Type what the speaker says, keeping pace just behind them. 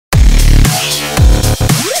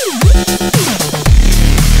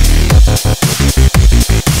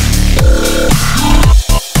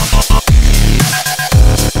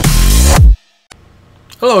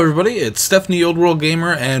Hello everybody, it's Stephanie Old World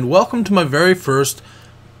Gamer, and welcome to my very first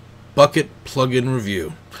Bukkit plugin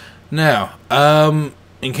review. Now,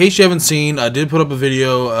 in case you haven't seen, I did put up a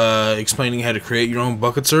video explaining how to create your own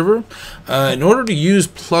Bukkit server. In order to use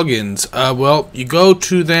plugins, well, you go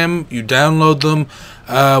to them, you download them.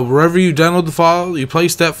 Wherever you download the file, you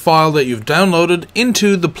place that file that you've downloaded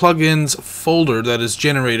into the plugins folder that is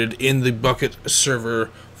generated in the Bukkit server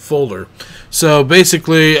folder. So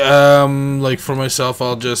basically, like for myself,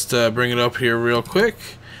 I'll just bring it up here real quick.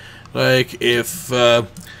 Like if I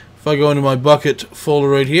go into my Bukkit folder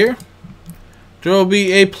right here, there will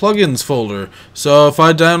be a plugins folder. So if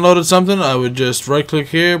I downloaded something, I would just right click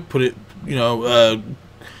here, put it,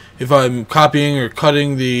 if I'm copying or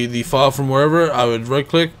cutting the file from wherever, I would right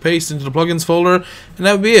click, paste into the plugins folder, and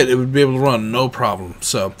that would be it. It would be able to run, no problem.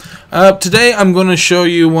 So today I'm going to show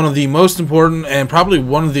you one of the most important and probably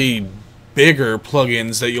one of the bigger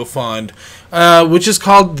plugins that you'll find, which is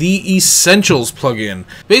called the Essentials plugin.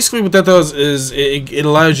 Basically what that does is it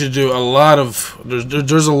allows you to do a lot of,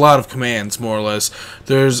 there's a lot of commands, more or less.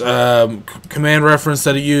 There's command reference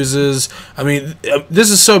that it uses. I mean,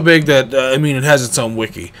 this is so big that it has its own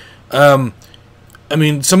wiki. Some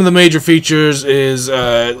of the major features is,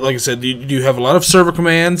 like I said, you have a lot of server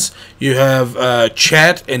commands. You have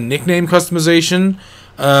chat and nickname customization.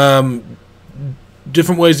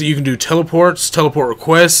 Different ways that you can do teleports, teleport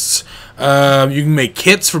requests. You can make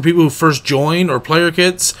kits for people who first join, or player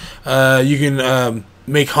kits. You can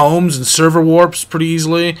make homes and server warps pretty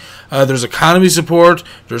easily. There's economy support,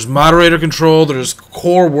 there's moderator control, there's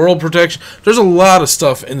core world protection. There's a lot of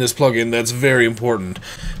stuff in this plugin that's very important.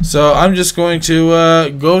 So I'm just going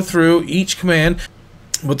to go through each command.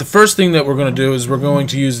 But the first thing that we're going to do is we're going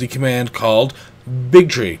to use the command called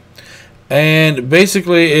BigTree. And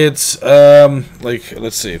basically it's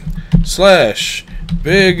let's see,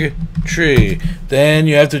 /BigTree. Then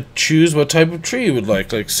you have to choose what type of tree you would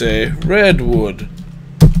like say redwood.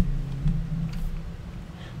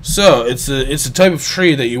 So it's a type of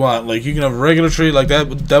tree that you want. Like you can have a regular tree like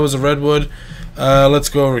that was a redwood. Let's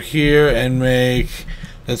go over here and make,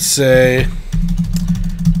 let's say,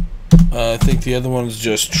 I think the other one is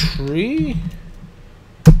just tree.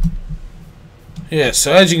 Yeah,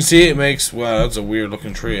 so as you can see, it makes, wow, that's a weird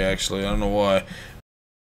looking tree actually. I don't know why.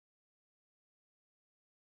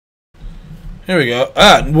 Here we go.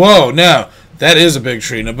 Whoa, now that is a big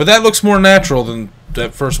tree, but that looks more natural than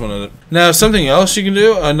that first one. Now, something else you can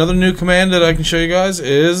do, another new command that I can show you guys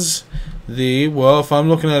is if I'm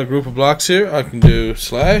looking at a group of blocks here, I can do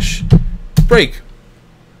 /break.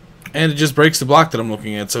 And it just breaks the block that I'm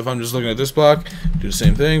looking at. So if I'm just looking at this block, do the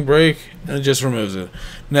same thing, break, and it just removes it.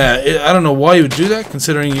 Now, I don't know why you would do that,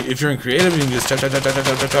 considering if you're in creative, you can just tap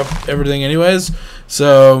everything anyways.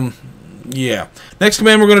 So, yeah. Next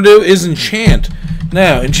command we're going to do is enchant.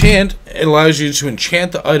 Now, enchant, it allows you to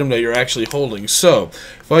enchant the item that you're actually holding. So,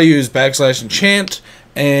 if I use /enchant,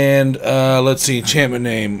 and let's see, enchantment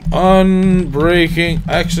name, unbreaking.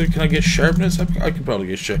 Actually, can I get sharpness? I could probably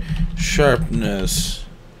get sharpness.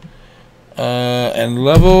 And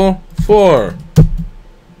level 4.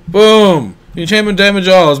 Boom! The enchantment damage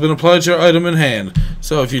all has been applied to your item in hand.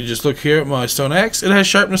 So if you just look here at my stone axe, it has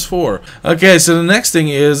sharpness 4. Okay, so the next thing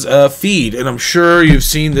is feed, and I'm sure you've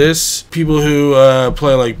seen this. People who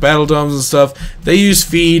play like battle domes and stuff, they use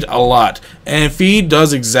feed a lot, and feed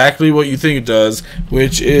does exactly what you think it does,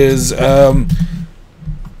 which is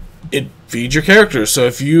it feeds your character. So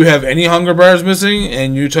if you have any hunger bars missing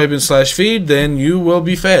and you type in /feed, then you will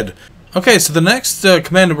be fed. Okay, so the next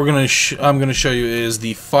command that I'm going to show you is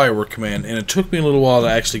the firework command, and it took me a little while to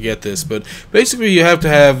actually get this, but basically you have to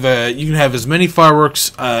have you can have as many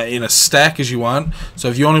fireworks in a stack as you want. So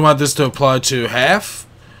if you only want this to apply to half,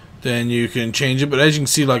 then you can change it. But as you can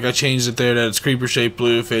see, like I changed it there that it's creeper shaped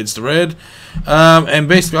blue, fades to red, and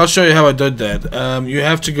basically I'll show you how I did that. You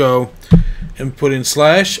have to go and put in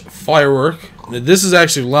 /firework. This is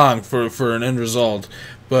actually long for an end result,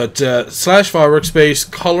 but /firework space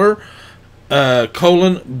color.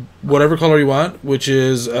 Colon, whatever color you want, which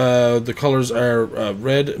is the colors are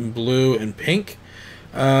red and blue and pink.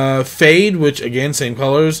 Fade, which again same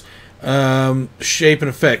colors. Shape and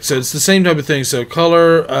effect, so it's the same type of thing. So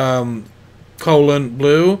color, colon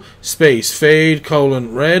blue, space fade,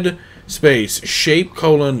 colon red, space shape,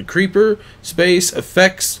 colon creeper, space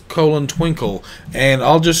effects, colon twinkle. And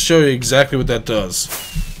I'll just show you exactly what that does.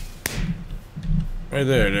 Right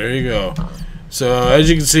there you go. So as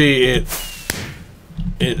you can see,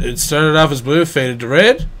 it started off as blue, faded to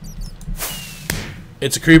red.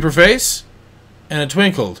 It's a creeper face, and it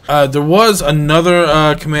twinkled. There was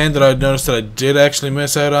another command that I noticed that I did actually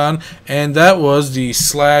miss out on, and that was the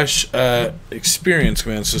slash experience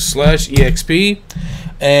command. So slash exp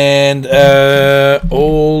and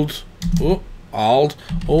old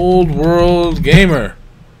world gamer.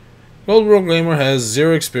 Old World Gamer has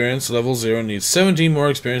 0 experience, level 0, needs 17 more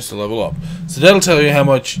experience to level up. So that'll tell you how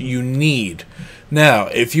much you need. Now,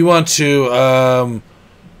 if you want to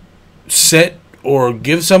set or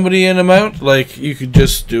give somebody an amount, like, you could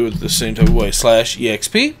just do it the same type of way. Slash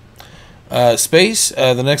exp space.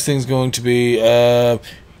 The next thing is going to be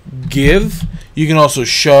give. You can also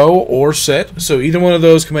show or set. So either one of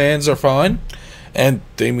those commands are fine. And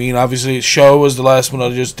they mean, obviously, show is the last one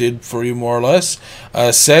I just did for you, more or less.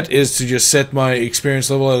 Set is to just set my experience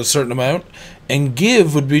level at a certain amount. And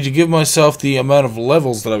give would be to give myself the amount of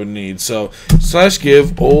levels that I would need. So, slash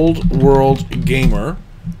give old world gamer.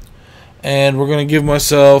 And we're going to give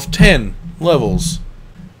myself 10 levels.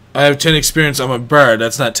 I have 10 experience on my bard.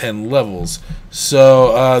 That's not 10 levels.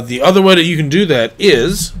 So, the other way that you can do that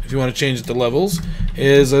is, if you want to change it to levels,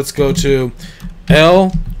 is let's go to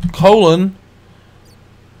L colon...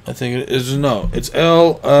 I think it is, no, it's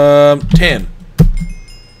L 10.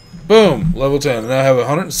 Boom, level 10. And I have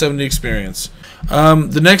 170 experience.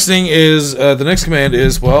 The next thing is, the next command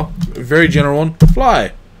is, well, a very general one,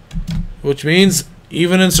 fly. Which means,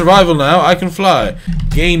 even in survival now, I can fly.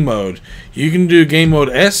 Game mode. You can do game mode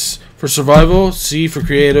S for survival, C for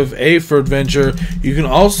creative, A for adventure. You can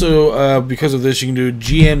also, because of this, you can do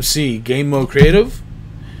GMC, game mode creative,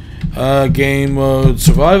 game mode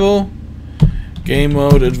survival, game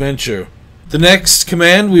mode adventure. The next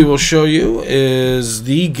command we will show you is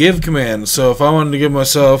the give command. So if I wanted to give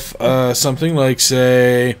myself something like,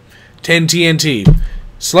 say, 10 TNT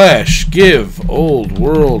slash give old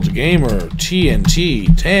world gamer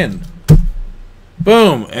TNT 10.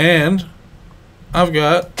 Boom, and I've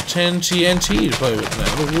got 10 TNT to play with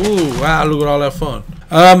now. Ooh, wow, look at all that fun.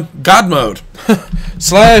 God mode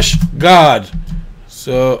slash God.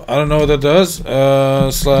 So, I don't know what that does.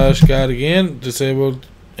 Slash God again. Disabled.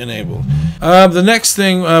 Enabled. The next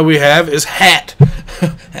thing we have is hat.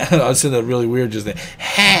 I said that really weird just there.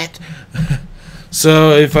 Hat.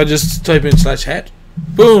 So, if I just type in slash hat.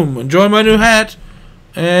 Boom. Enjoy my new hat.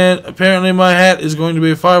 And apparently my hat is going to be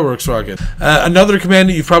a fireworks rocket. Another command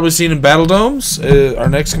that you've probably seen in Battle Domes. Our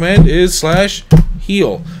next command is slash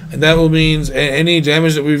heal. And that will mean any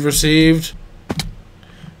damage that we've received.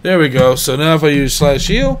 There we go. So now if I use slash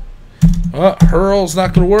heal, hurl's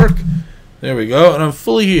not going to work. There we go. And I'm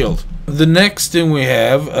fully healed. The next thing we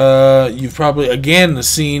have, you've probably, again,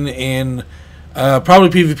 seen in probably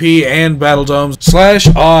PvP and Battle Domes. Slash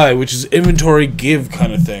I, which is inventory give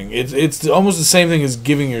kind of thing. It's almost the same thing as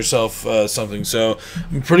giving yourself something. So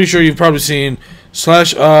I'm pretty sure you've probably seen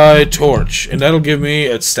slash I torch. And that'll give me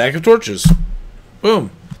a stack of torches. Boom.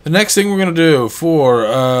 The next thing we're going to do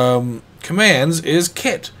for... commands is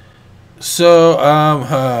kit. So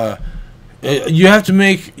you have to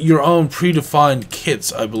make your own predefined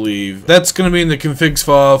kits, I believe. That's going to be in the configs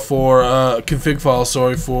file for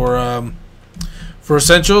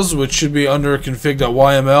essentials, which should be under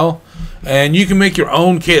config.yml. And you can make your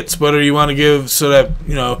own kits, whether you want to give so that,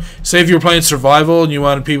 you know, say if you're playing survival and you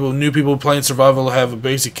want new people playing survival to have a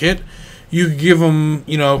basic kit, you could give them,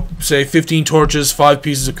 you know, say 15 torches, 5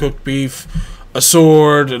 pieces of cooked beef, a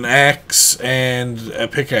sword, an axe, and a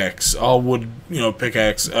pickaxe. All wood, you know,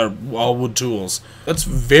 pickaxe, or all wood tools. That's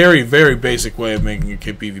very, very basic way of making a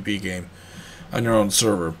kit PvP game on your own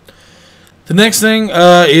server. The next thing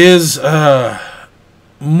is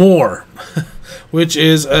more, which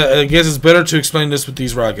is, I guess it's better to explain this with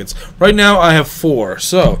these rockets. Right now I have 4,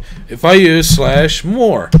 so if I use slash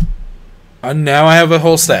more, now I have a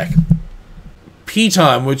whole stack. P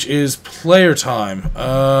time, which is player time.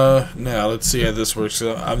 Now let's see how this works.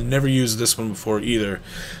 I've never used this one before either.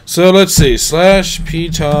 So let's see. Slash P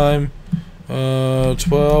time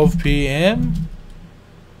 12 p.m.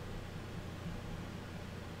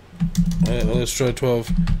 Let's try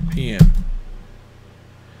 12 p.m.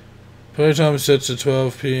 Player time is set to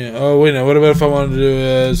 12 p.m. Oh wait, now what about if I wanted to do it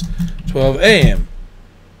as 12 a.m.?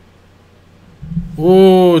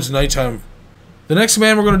 Whoa, it's nighttime. The next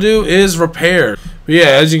command we're going to do is repair. But yeah,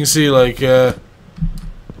 as you can see, like, the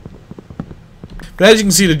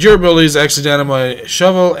durability is actually down on my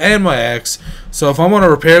shovel and my axe. So if I want to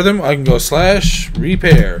repair them, I can go slash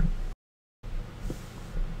repair.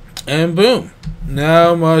 And boom.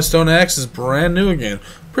 Now my stone axe is brand new again.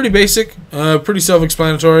 Pretty basic, pretty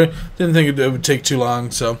self-explanatory. Didn't think it would take too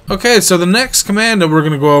long. So okay, so the next command that we're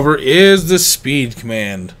going to go over is the speed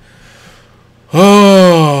command.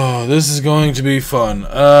 Oh, this is going to be fun.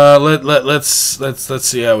 Let's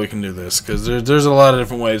see how we can do this, because there's a lot of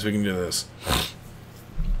different ways we can do this.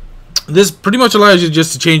 This pretty much allows you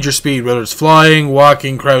just to change your speed, whether it's flying,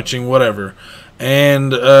 walking, crouching, whatever.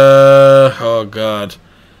 And oh god,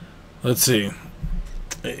 let's see.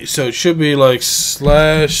 So it should be like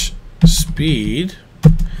slash speed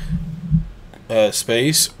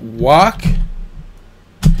space walk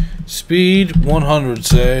speed 100.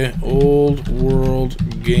 Say old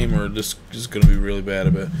world gamer. This is gonna be really bad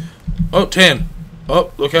a bit. Oh, 10.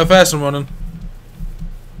 Oh, look how fast I'm running.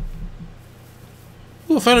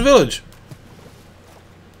 Ooh, I found a village.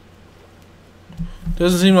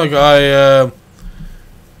 Doesn't seem like I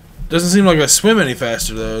swim any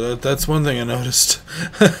faster though. That's one thing I noticed.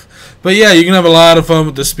 But yeah, you can have a lot of fun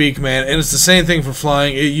with the speed command, and it's the same thing for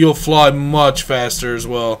flying. You'll fly much faster as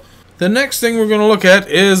well. The next thing we're going to look at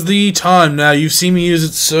is the time. Now you've seen me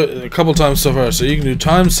use it a couple times so far. So you can do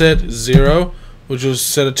time set 0, which will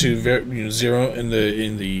set it to 0 in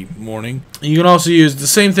the morning. You can also use the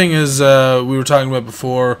same thing as we were talking about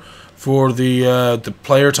before for the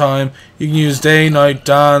player time. You can use day, night,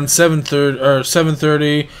 dawn, 7:30 or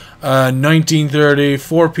 7:30, 19:30,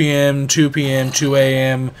 4 p.m., 2 p.m., 2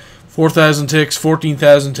 a.m., 4,000 ticks,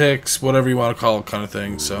 14,000 ticks, whatever you want to call it, kind of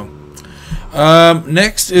thing. So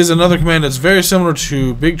next is another command that's very similar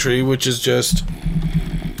to Big Tree, which is just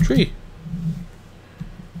tree.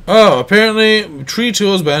 Oh, apparently tree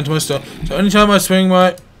tool is bound to my stone. So anytime I swing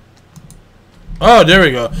my... Oh, there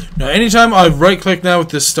we go. Now anytime I right click now with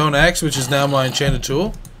this stone axe, which is now my enchanted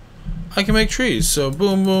tool, I can make trees. So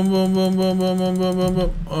boom, boom, boom, boom, boom, boom, boom, boom, boom,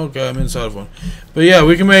 boom. Okay, I'm inside of one. But yeah,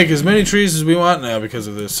 we can make as many trees as we want now because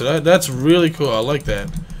of this. So that's really cool. I like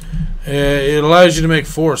that. It allows you to make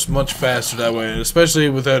force much faster that way, especially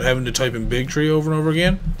without having to type in Big Tree over and over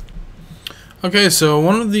again. Okay, so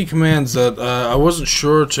one of the commands that I wasn't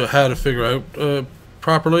sure how to figure out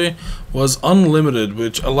properly was unlimited,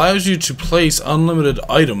 which allows you to place unlimited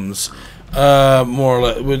items. More or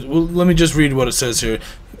less. Well, let me just read what it says here.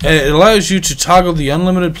 It allows you to toggle the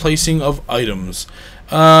unlimited placing of items,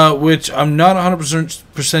 which I'm not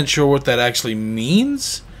 100% sure what that actually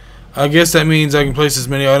means. I guess that means I can place as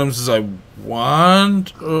many items as I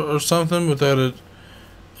want or something without it.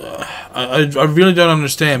 I really don't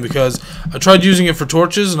understand, because I tried using it for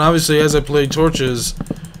torches, and obviously as I play torches,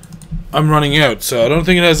 I'm running out. So I don't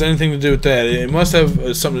think it has anything to do with that. It must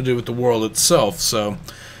have something to do with the world itself. So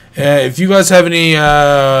if you guys have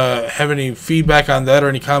any feedback on that or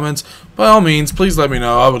any comments, by all means, please let me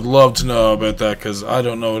know. I would love to know about that, because I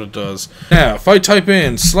don't know what it does. Now, if I type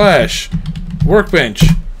in / workbench,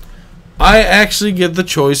 I actually get the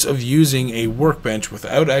choice of using a workbench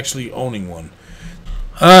without actually owning one.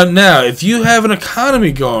 Now, if you have an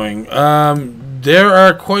economy going, there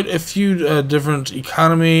are quite a few different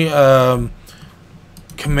economy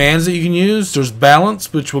commands that you can use. There's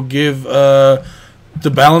balance, which will give the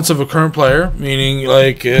balance of a current player, meaning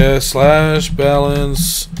like /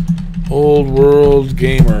 balance old world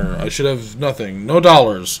gamer. I should have nothing, no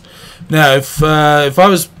dollars. Now, if I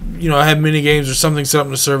was, I had mini games or something set up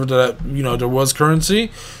in a server that there was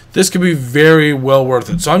currency, this could be very well worth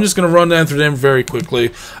it. So I'm just going to run down through them very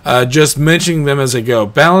quickly, just mentioning them as I go.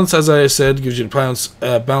 Balance, as I said, gives you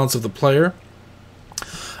the balance of the player.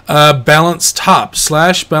 Balance top /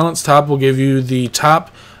 balance top will give you the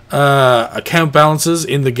top account balances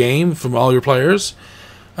in the game from all your players.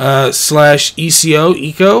 /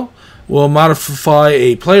 eco will modify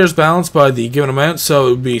a player's balance by the given amount. So it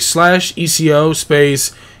would be / eco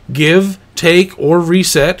space give, take, or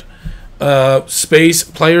reset, space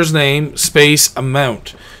player's name, space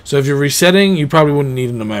amount. So if you're resetting, you probably wouldn't need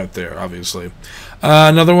an amount there, obviously.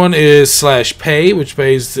 Another one is / pay, which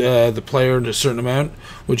pays the player a certain amount,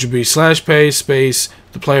 which would be / pay space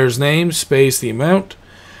the player's name space the amount.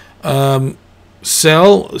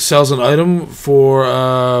 Sells an item for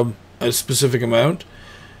a specific amount,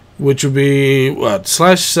 which would be what? /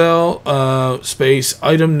 sell space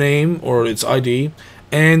item name or its ID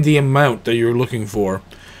and the amount that you're looking for.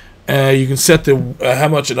 You can set the how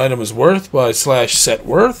much an item is worth by / set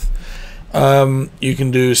worth. You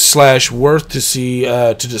can do / worth to see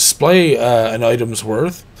to display an item's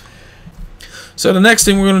worth. So the next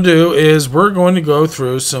thing we're going to do is we're going to go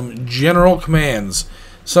through some general commands.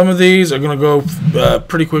 Some of these are going to go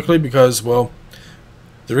pretty quickly because, well,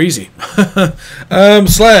 they're easy.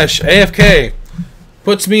 /AFK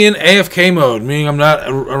puts me in AFK mode, meaning I'm not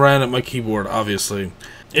around at my keyboard, obviously.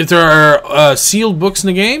 If there are sealed books in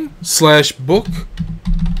the game, /book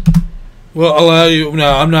will allow you.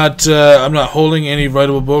 Now, I'm not holding any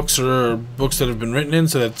writable books or books that have been written in,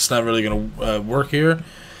 so that's not really going to work here.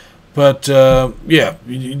 But yeah,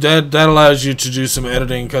 that allows you to do some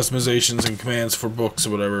editing, customizations, and commands for books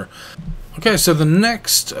or whatever. Okay, so the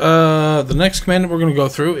next command that we're going to go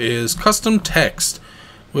through is custom text,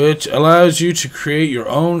 which allows you to create your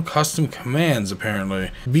own custom commands,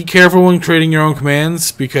 apparently. Be careful when creating your own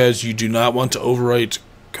commands, because you do not want to overwrite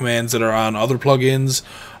commands that are on other plugins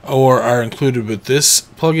or are included with this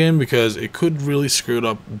plugin, because it could really screw it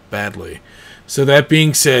up badly. So that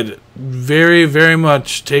being said, very, very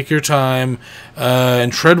much take your time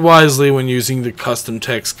and tread wisely when using the custom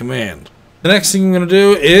text command. The next thing I'm going to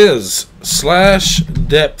do is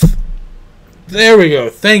 /depth. There we go.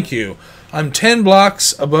 Thank you. I'm 10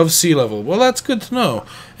 blocks above sea level. Well, that's good to know.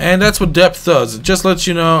 And that's what depth does. It just lets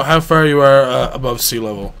you know how far you are above sea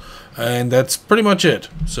level. And that's pretty much it.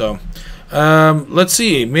 So, let's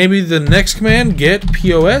see. Maybe the next command, get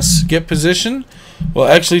POS, get position, will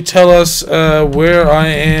actually tell us where I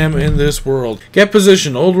am in this world. Get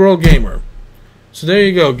position, old world gamer. So there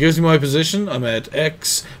you go. Gives me my position. I'm at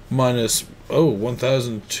X minus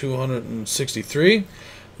 1,263.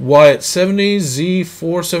 Y at 70, Z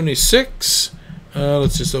 476.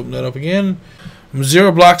 Let's just open that up again. I'm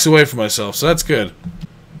 0 blocks away from myself, so that's good.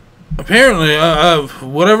 Apparently,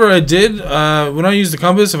 whatever I did, when I use the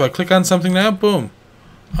compass, if I click on something now, boom.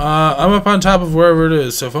 I'm up on top of wherever it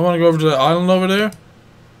is. So if I want to go over to the island over there,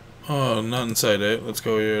 oh, not inside it. Let's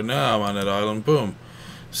go here. Now I'm on that island. Boom.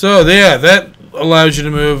 So, yeah, that allows you to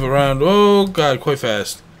move around, oh, God, quite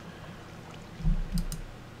fast.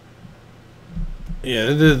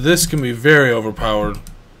 Yeah, this can be very overpowered.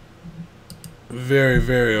 Very,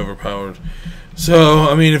 very overpowered. So,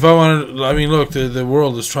 I mean, if I wanted... I mean, look, the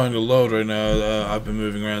world is trying to load right now. I've been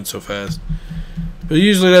moving around so fast. But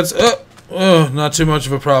usually that's... not too much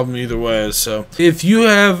of a problem either way. So, if you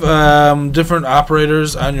have different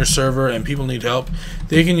operators on your server and people need help,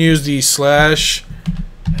 they can use the /help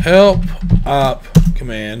op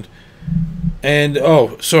command. And,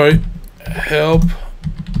 help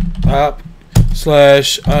op /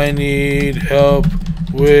 I need help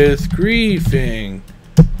with griefing.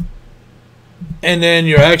 And then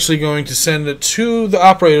you're actually going to send it to the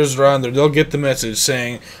operators around there. They'll get the message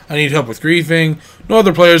saying, I need help with griefing. No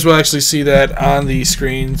other players will actually see that on the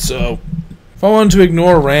screen. So if I wanted to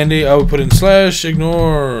ignore Randy, I would put in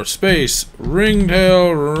 /ignore space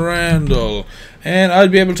ringtail Randall. And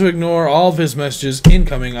I'd be able to ignore all of his messages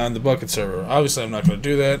incoming on the Bukkit server. Obviously, I'm not going to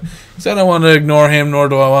do that, because I don't want to ignore him, nor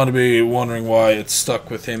do I want to be wondering why it's stuck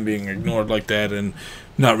with him being ignored like that and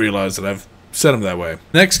not realize that I've set him that way.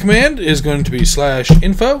 Next command is going to be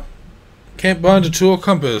 /info. Can't bind a tool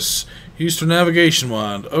compass. Used for navigation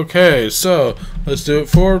wand. Okay, so let's do it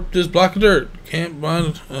for this block of dirt. Can't bind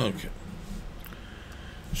it. Okay.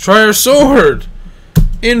 Try our sword.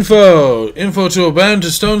 Info tool bound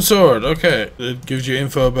to stone sword. Okay, it gives you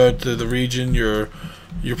info about the region, your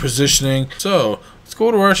positioning. So let's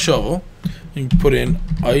go to our shovel and put in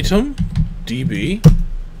item DB.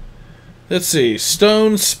 Let's see,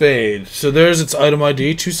 stone spade. So there's its item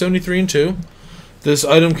ID 273 and 2. This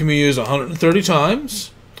item can be used 130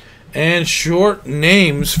 times. And short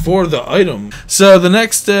names for the item. So the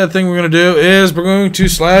next thing we're going to do is we're going to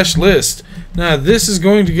 /list. Now this is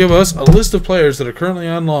going to give us a list of players that are currently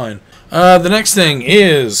online. The next thing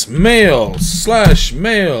is mail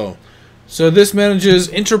 /mail. So this manages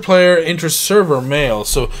interplayer, inter-server mail.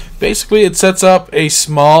 So basically it sets up a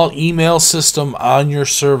small email system on your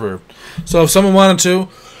server. So if someone wanted to,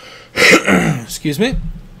 excuse me,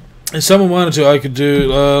 if someone wanted to, I could do,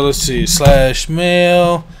 let's see,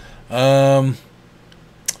 /mail,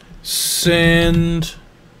 send,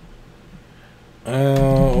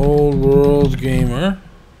 old world gamer.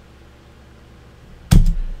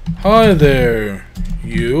 Hi there,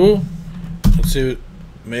 you. Let's see what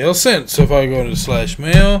mail sent. So if I go into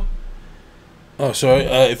 /mail, oh sorry,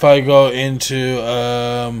 if I go into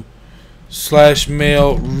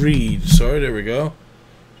 /mail read, sorry, there we go.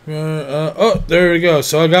 Oh, there we go.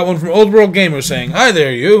 So I got one from Old World Gamer saying, hi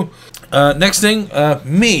there, you. Next thing,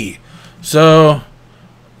 me. So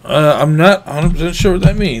I'm not 100% sure what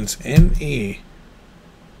that means. M-E.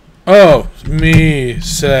 Oh, me,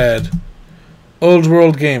 sad. Old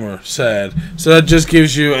World Gamer, sad. So that just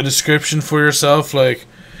gives you a description for yourself, like,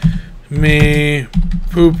 me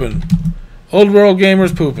pooping. Old World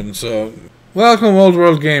Gamer's pooping, so... Welcome, Old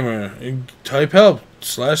World Gamer. Type help,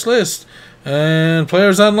 /list. And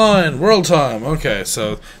players online, world time. Okay,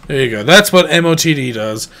 so there you go. That's what MOTD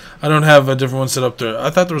does. I don't have a different one set up there. I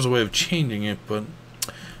thought there was a way of changing it, but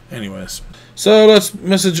anyways. So let's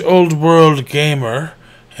message Old World Gamer.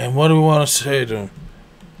 And what do we want to say to him?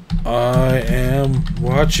 I am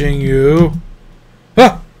watching you.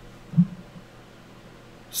 Ah!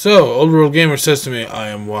 So, Old World Gamer says to me, I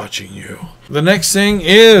am watching you. The next thing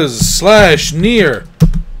is / near.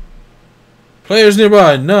 Players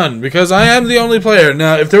nearby, none, because I am the only player.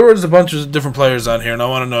 Now, if there was a bunch of different players on here and I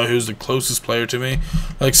want to know who's the closest player to me,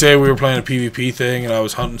 like say we were playing a PvP thing and I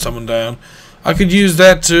was hunting someone down, I could use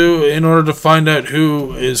that in order to find out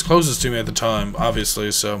who is closest to me at the time, obviously.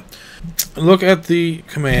 So, look at the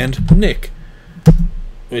command Nick,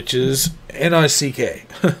 which is Nick.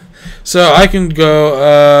 So I can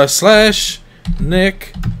go /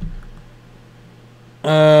 Nick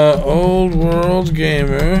Old World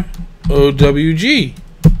Gamer OWG,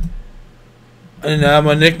 and now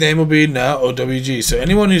my nickname will be now OWG. So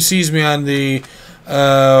anyone who sees me on the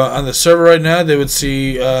server right now, they would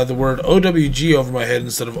see the word OWG over my head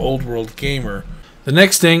instead of Old World Gamer. The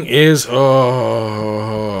next thing is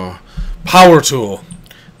Power Tool.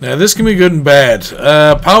 Now this can be good and bad.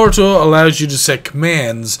 Power Tool allows you to set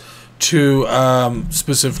commands to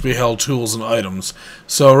specifically held tools and items.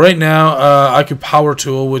 So right now I could Power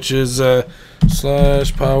Tool, which is /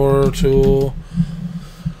 Power Tool.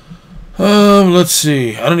 Let's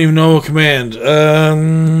see. I don't even know a command.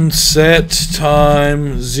 Set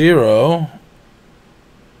time 0.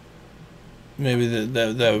 Maybe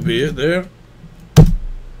that would be it there.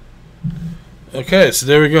 Okay, so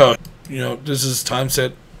there we go. You know, this is time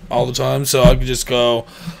set all the time, so I could just go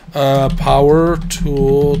Power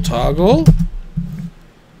Tool toggle.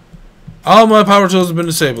 All my power tools have been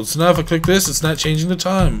disabled, so now if I click this, it's not changing the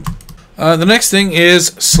time. The next thing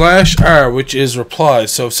is /R, which is reply.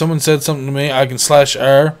 So if someone said something to me, I can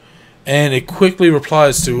 /R, and it quickly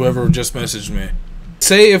replies to whoever just messaged me.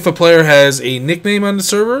 Say if a player has a nickname on the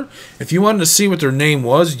server, if you wanted to see what their name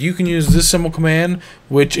was, you can use this simple command,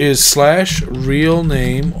 which is /real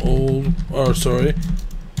name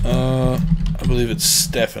I believe it's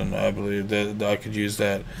Stefan. I believe that I could use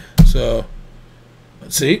that. So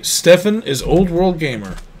let's see. Stefan is Old World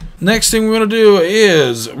Gamer. Next thing we're going to do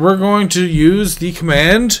is we're going to use the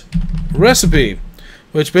command recipe,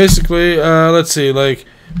 which basically, let's see, like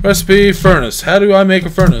recipe furnace. How do I make a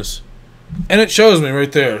furnace? And it shows me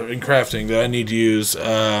right there in crafting that I need to use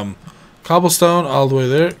cobblestone all the way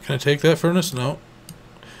there. Can I take that furnace? No.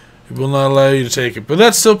 It will not allow you to take it. But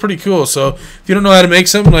that's still pretty cool. So if you don't know how to make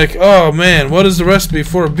something like, oh man, what is the recipe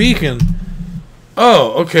for a beacon?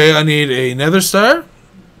 Oh, okay, I need a nether star.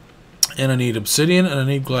 And I need obsidian, and I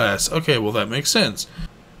need glass. Okay, well that makes sense.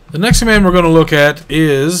 The next command we're going to look at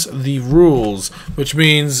is the rules, which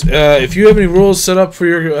means if you have any rules set up for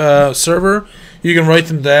your server, you can write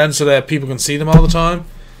them down so that people can see them all the time.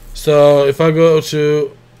 So if I go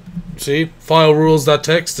to, see, file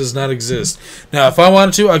rules.txt does not exist. Now if I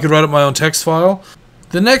wanted to, I could write up my own text file.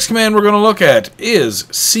 The next command we're going to look at is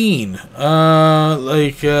scene.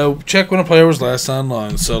 Check when a player was last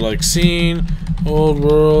online. So like scene, Old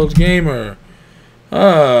World Gamer.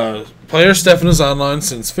 Player Stefan is online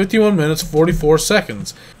since 51 minutes 44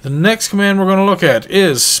 seconds. The next command we're going to look at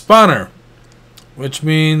is spawner, which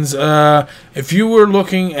means if you were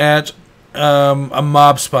looking at a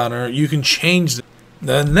mob spawner, you can change it.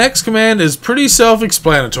 The next command is pretty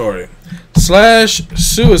self-explanatory.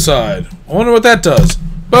 /suicide. I wonder what that does.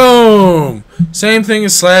 Boom! Same thing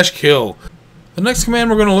as /kill. The next command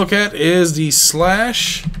we're going to look at is the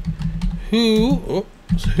who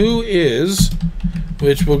is,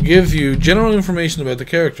 which will give you general information about the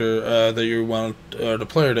character that you want, or the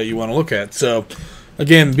player that you want to look at. So,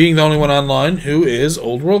 again, being the only one online, who is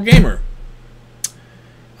Old World Gamer.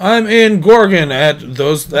 I'm in Gorgon at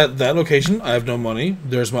that location. I have no money.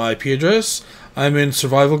 There's my IP address. I'm in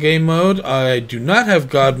survival game mode. I do not have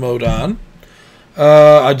God mode on.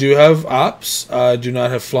 I do have ops. I do not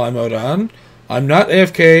have fly mode on. I'm not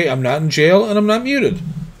AFK. I'm not in jail, and I'm not muted.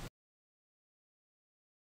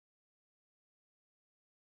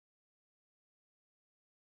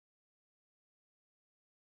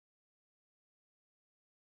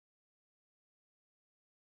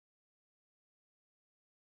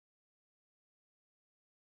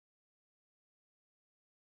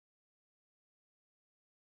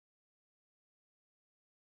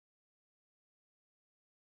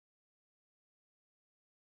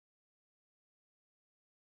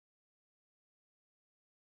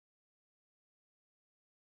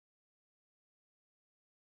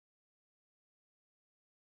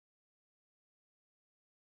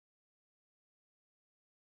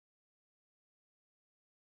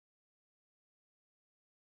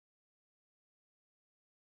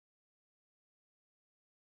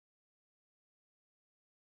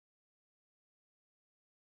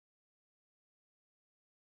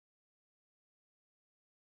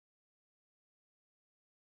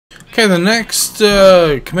 Okay, the next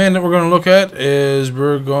command that we're going to look at is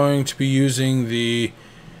we're going to be using the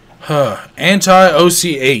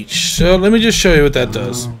anti-OCH. So let me just show you what that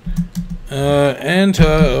does.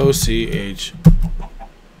 Anti-OCH.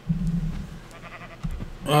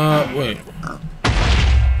 Wait.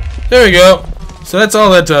 There we go. So that's all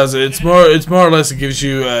that does. It's more or less it gives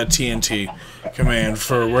you a TNT command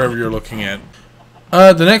for wherever you're looking at.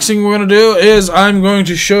 The next thing we're going to do is I'm going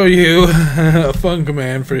to show you a fun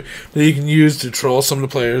command that you can use to troll some of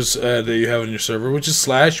the players that you have on your server, which is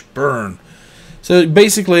 /burn. So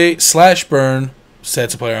basically, /burn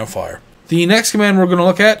sets a player on fire. The next command we're going to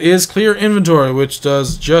look at is clear inventory, which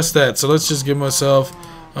does just that. So let's just give myself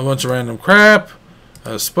a bunch of random crap,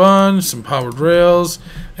 a sponge, some powered rails,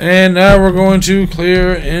 and now we're going to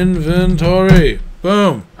clear inventory.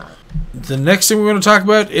 Boom. The next thing we're going to talk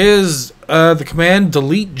about is the command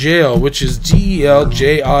delete jail, which is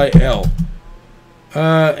DELJIL.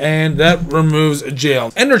 And that removes a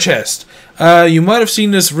jail. Ender chest. You might have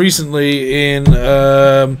seen this recently in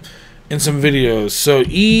some videos. So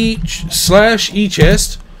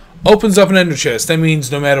 /e-chest opens up an ender chest. That means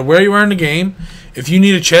no matter where you are in the game, if you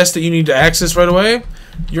need a chest that you need to access right away,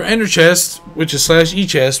 your ender chest, which is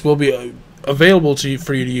 /e-chest, will be available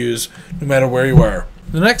for you to use no matter where you are.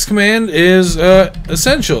 The next command is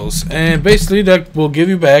essentials, and basically that will give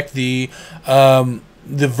you back the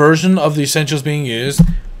version of the essentials being used,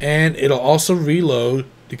 and it'll also reload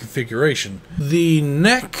the configuration. The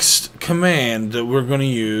next command that we're going to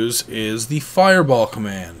use is the fireball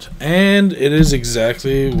command, and it is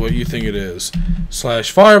exactly what you think it is.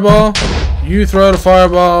 /fireball, you throw out a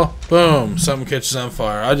fireball, boom, something catches on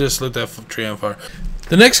fire. I just lit that tree on fire.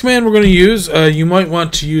 The next command we're going to use, you might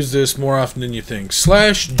want to use this more often than you think.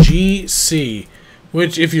 /GC,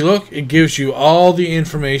 which if you look, it gives you all the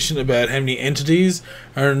information about how many entities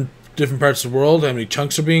are in different parts of the world, how many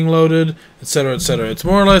chunks are being loaded, etc., etc. It's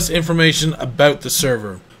more or less information about the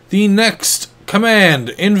server. The next command,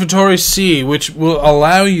 inventory C, which will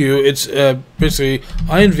allow you, it's basically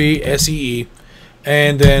INV-SEE,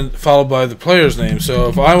 and then followed by the player's name. So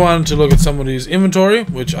if I wanted to look at somebody's inventory,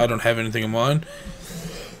 which I don't have anything in mind,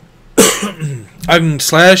 I can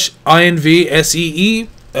 /INV-SEE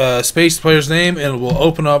space player's name, and it will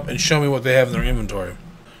open up and show me what they have in their inventory.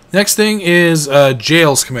 Next thing is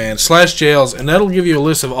jails command, /jails, and that'll give you a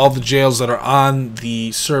list of all the jails that are on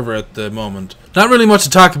the server at the moment. Not really much to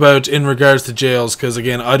talk about in regards to jails, because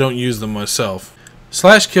again, I don't use them myself.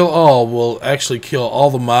 /killAll will actually kill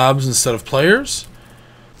all the mobs instead of players.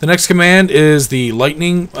 The next command is the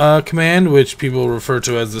lightning command, which people refer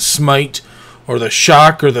to as the smite, or the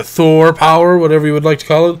shock, or the Thor power, whatever you would like to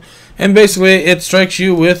call it. And basically, it strikes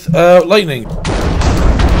you with lightning.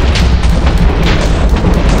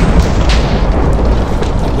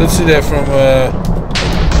 Let's see that from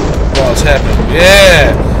while it's happening.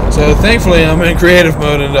 Yeah! So thankfully, I'm in creative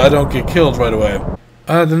mode and I don't get killed right away.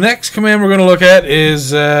 The next command we're going to look at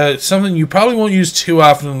is something you probably won't use too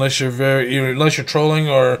often unless you're unless you're trolling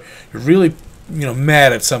or you're really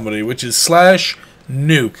mad at somebody, which is /nuke.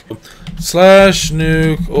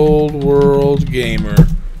 /nuke old world gamer.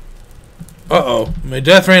 Uh-oh. My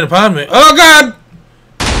death rain upon me. Oh, God!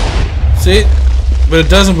 See? But it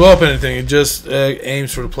doesn't blow up anything. It just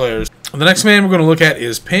aims for the players. The next command we're going to look at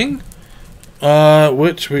is ping.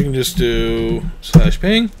 Which we can just do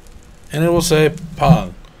 /ping. And it will say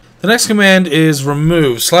pong. The next command is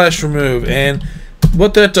remove, /remove. And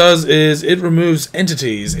what that does is it removes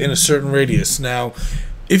entities in a certain radius. Now,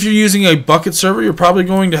 if you're using a Bukkit server, you're probably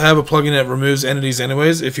going to have a plugin that removes entities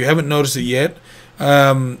anyways. If you haven't noticed it yet,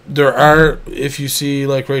 there are, if you see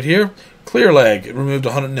like right here, clear lag. It removed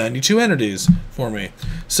 192 entities for me.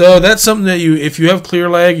 So that's something that if you have clear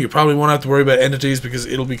lag, you probably won't have to worry about entities because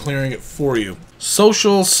it'll be clearing it for you.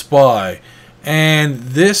 Social spy. And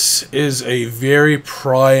this is a very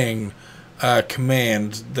prying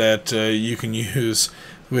command that you can use,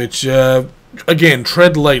 which again,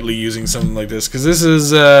 tread lightly using something like this, because this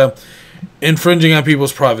is infringing on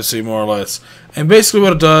people's privacy, more or less. And basically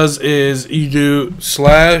what it does is you do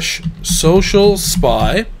 /social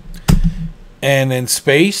spy, and then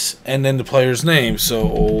space, and then the player's name, so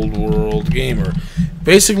old world gamer.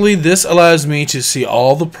 Basically, this allows me to see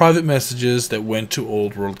all the private messages that went to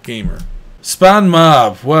old world gamer. Spawn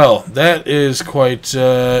mob. Well, that is quite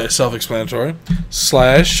self-explanatory.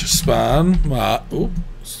 /spawn mob. Ooh,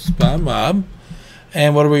 spawn mob.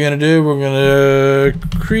 And what are we going to do? We're going to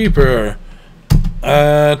creeper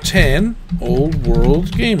 10 old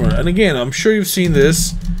world gamer. And again, I'm sure you've seen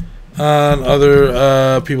this on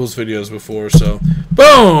other people's videos before. So,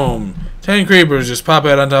 boom! 10 creepers just pop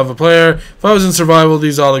out on top of a player. If I was in survival,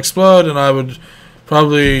 these all explode, and I would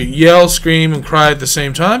probably yell, scream, and cry at the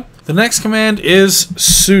same time. The next command is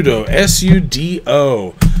sudo,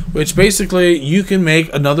 S-U-D-O, which basically you can make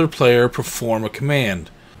another player perform a command.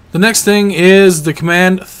 The next thing is the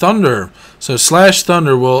command thunder. So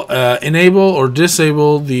 /thunder will enable or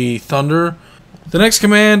disable the thunder. The next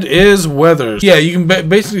command is weather. Yeah, you can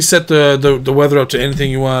basically set the weather up to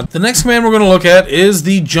anything you want. The next command we're going to look at is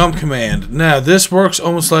the jump command. Now, this works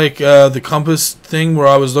almost like the compass thing where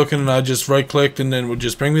I was looking and I just right-clicked and then it would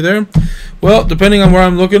just bring me there. Well, depending on where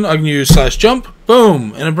I'm looking, I can use /jump,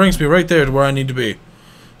 boom, and it brings me right there to where I need to be.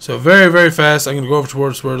 So very, very fast. I'm going to go over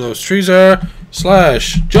towards where those trees are,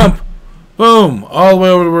 /jump, boom, all the way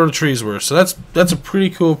over to where the trees were. So that's a pretty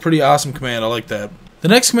cool, pretty awesome command. I like that. The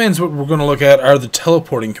next commands what we're going to look at are the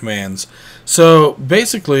teleporting commands. So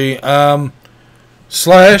basically,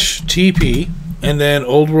 /TP and then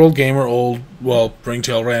Old World Gamer,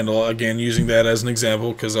 Ringtail Randall, again using that as an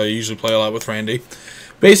example because I usually play a lot with Randy.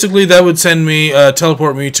 Basically, that would send me,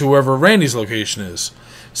 teleport me to wherever Randy's location is.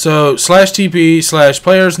 So /TP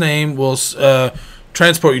 /player's name will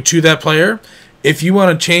transport you to that player. If you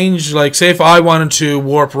want to change, like say if I wanted to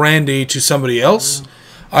warp Randy to somebody else,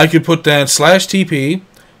 I could put down /TP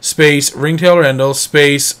space Ringtail Randall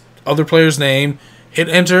space other player's name, hit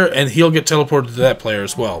enter, and he'll get teleported to that player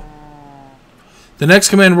as well. The next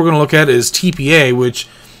command we're going to look at is TPA, which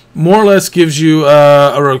more or less gives you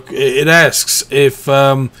it asks if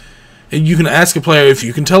you can ask a player if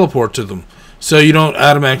you can teleport to them. So you don't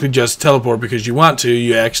automatically just teleport because you want to.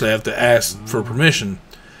 You actually have to ask for permission.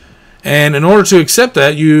 And in order to accept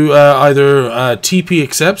that, you either TP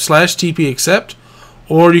accept /TP accept,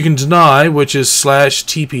 or you can deny, which is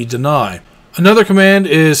 /TP deny. Another command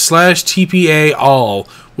is /TPA all,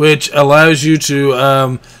 which allows you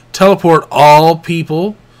to teleport all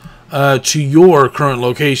people to your current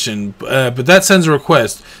location. But that sends a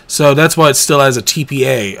request, so that's why it still has a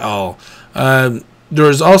TPA all.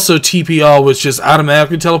 There's also TP all, which just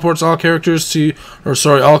automatically teleports all characters to,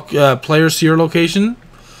 all players to your location.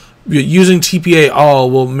 Using TPA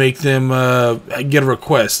all will make them get a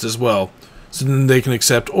request as well, so then they can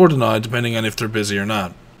accept or deny depending on if they're busy or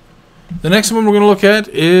not. The next one we're going to look at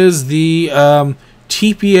is the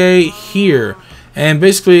TPA here, and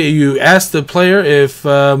basically you ask the player if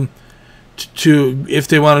they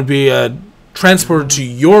want to be transported to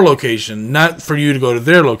your location, not for you to go to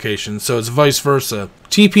their location, so it's vice versa.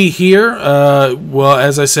 TP here, well,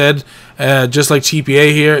 as I said, just like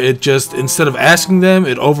TPA here, it just, instead of asking them,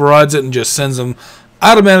 it overrides it and just sends them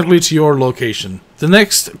automatically to your location. The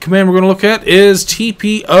next command we're going to look at is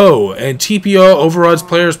TPO, and TPO overrides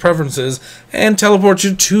players' preferences and teleports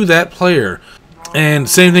you to that player. And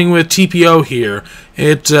same thing with TPO here.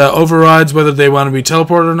 It overrides whether they want to be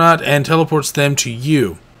teleported or not and teleports them to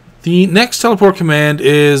you. The next teleport command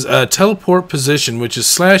is teleport position, which is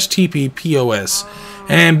 /TPPOS.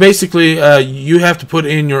 And basically, you have to put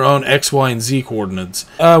in your own X, Y, and Z coordinates.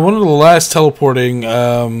 One of the last teleporting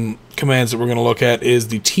commands that we're going to look at is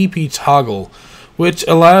the TP toggle, which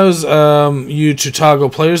allows you to toggle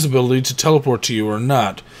players' ability to teleport to you or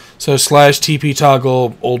not. So /TP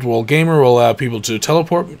toggle Old World Gamer will allow people to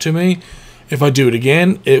teleport to me. If I do it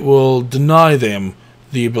again, it will deny them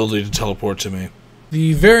the ability to teleport to me.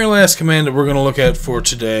 The very last command that we're going to look at for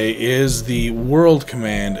today is the world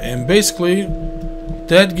command, and basically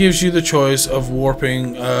that gives you the choice of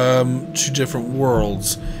warping to different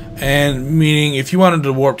worlds, and meaning if you wanted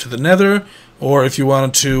to warp to the Nether or if you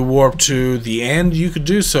wanted to warp to the end, you could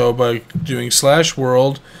do so by doing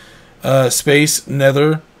 /world space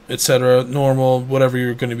Nether, etc., normal, whatever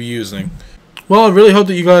you're going to be using. Well, I really hope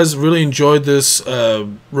that you guys really enjoyed this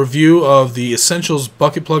review of the Essentials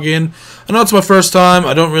Bukkit plugin. I know it's my first time.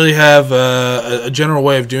 I don't really have a general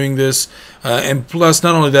way of doing this. And plus,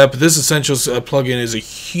 not only that, but this Essentials plugin is a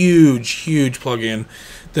huge plugin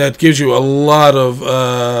that gives you a lot of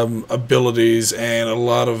abilities and a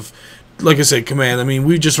lot of, like I said, command. I mean,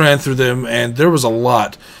 we just ran through them, and there was a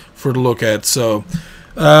lot for to look at. So,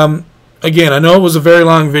 again, I know it was a very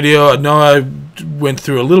long video. I know I went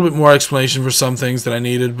through a little bit more explanation for some things that I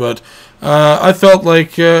needed, but I felt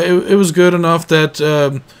like it was good enough that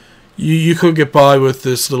you could get by with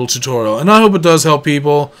this little tutorial. And I hope it does help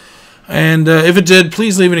people. And if it did,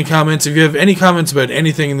 please leave any comments. If you have any comments about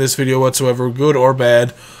anything in this video whatsoever, good or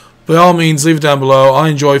bad, by all means, leave it down below. I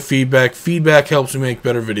enjoy feedback. Feedback helps me make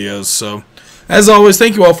better videos. So, as always,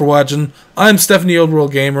 thank you all for watching. I'm Stephanie Old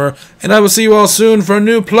World Gamer, and I will see you all soon for a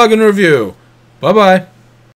new plugin review. Bye-bye.